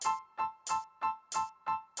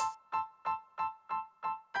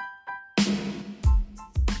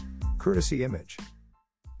Courtesy image.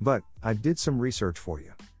 But, I did some research for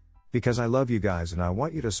you. Because I love you guys and I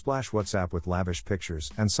want you to splash WhatsApp with lavish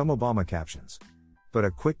pictures and some Obama captions. But a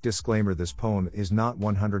quick disclaimer, this poem is not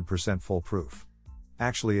 100% foolproof.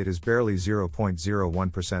 Actually, it is barely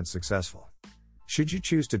 0.01% successful. Should you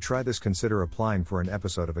choose to try this, consider applying for an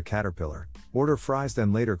episode of A Caterpillar, order fries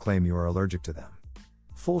then later claim you are allergic to them.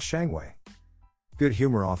 Full shangwei. Good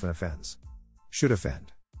humor often offends. Should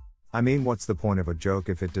offend. I mean, what's the point of a joke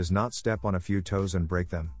if it does not step on a few toes and break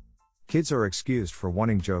them? Kids are excused for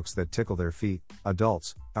wanting jokes that tickle their feet.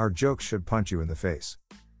 Adults, our jokes should punch you in the face.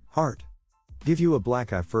 Heart. Give you a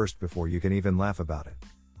black eye first before you can even laugh about it.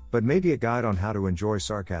 But maybe a guide on how to enjoy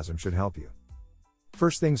sarcasm should help you.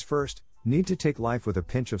 First things first, need to take life with a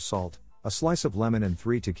pinch of salt, a slice of lemon and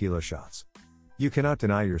 3 tequila shots. You cannot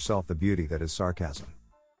deny yourself the beauty that is sarcasm.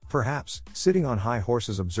 Perhaps, sitting on high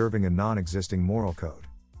horses observing a non-existing moral code.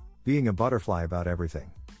 Being a butterfly about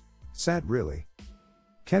everything. Sad, really.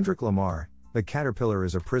 Kendrick Lamar, the caterpillar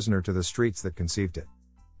is a prisoner to the streets that conceived it.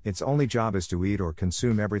 Its only job is to eat or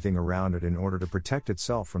consume everything around it in order to protect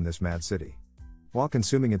itself from this mad city. While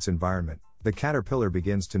consuming its environment, the caterpillar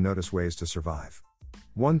begins to notice ways to survive.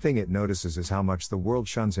 One thing it notices is how much the world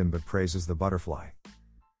shuns him but praises the butterfly.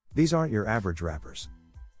 These aren't your average rappers.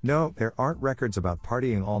 No, there aren't records about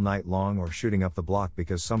partying all night long or shooting up the block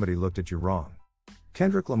because somebody looked at you wrong.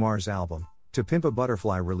 Kendrick Lamar's album, To Pimp a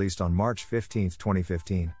Butterfly, released on March 15,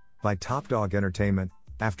 2015, by Top Dog Entertainment,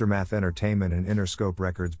 Aftermath Entertainment and Interscope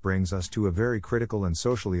Records, brings us to a very critical and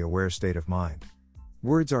socially aware state of mind.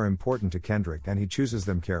 Words are important to Kendrick and he chooses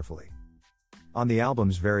them carefully. On the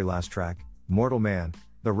album's very last track, Mortal Man,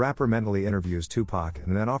 the rapper mentally interviews Tupac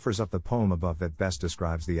and then offers up the poem above that best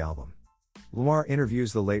describes the album. Lamar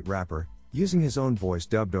interviews the late rapper, using his own voice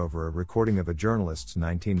dubbed over a recording of a journalist's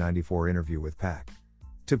 1994 interview with Pac.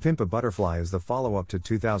 To Pimp a Butterfly is the follow-up to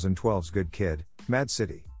 2012's Good Kid, Mad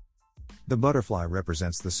City. The butterfly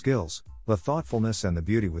represents the skills, the thoughtfulness and the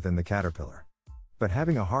beauty within the caterpillar. But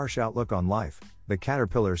having a harsh outlook on life, the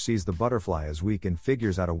caterpillar sees the butterfly as weak and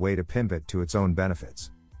figures out a way to pimp it to its own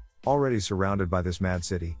benefits. Already surrounded by this mad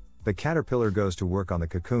city, the caterpillar goes to work on the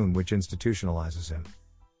cocoon which institutionalizes him.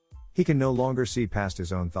 He can no longer see past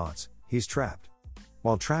his own thoughts, he's trapped.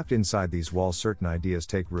 While trapped inside these walls, certain ideas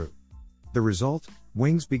take root. The result?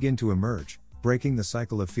 Wings begin to emerge, breaking the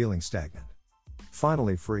cycle of feeling stagnant.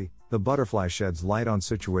 Finally free, the butterfly sheds light on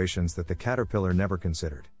situations that the caterpillar never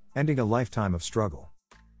considered, ending a lifetime of struggle.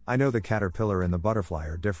 I know the caterpillar and the butterfly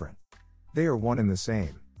are different. They are one and the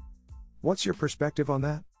same. What's your perspective on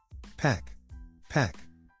that? Pac.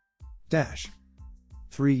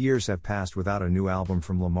 3 years have passed without a new album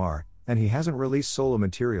from Lamar, and he hasn't released solo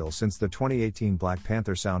material since the 2018 Black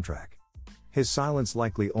Panther soundtrack. His silence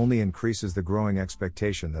likely only increases the growing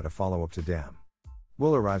expectation that a follow-up to Damn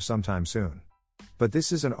will arrive sometime soon. But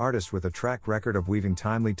this is an artist with a track record of weaving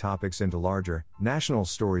timely topics into larger, national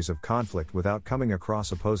stories of conflict without coming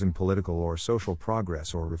across opposing political or social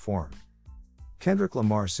progress or reform. Kendrick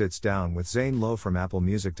Lamar sits down with Zane Lowe from Apple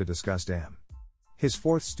Music to discuss Damn, his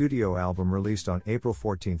fourth studio album released on April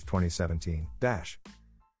 14, 2017.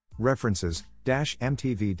 References,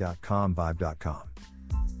 MTV.com, Vibe.com.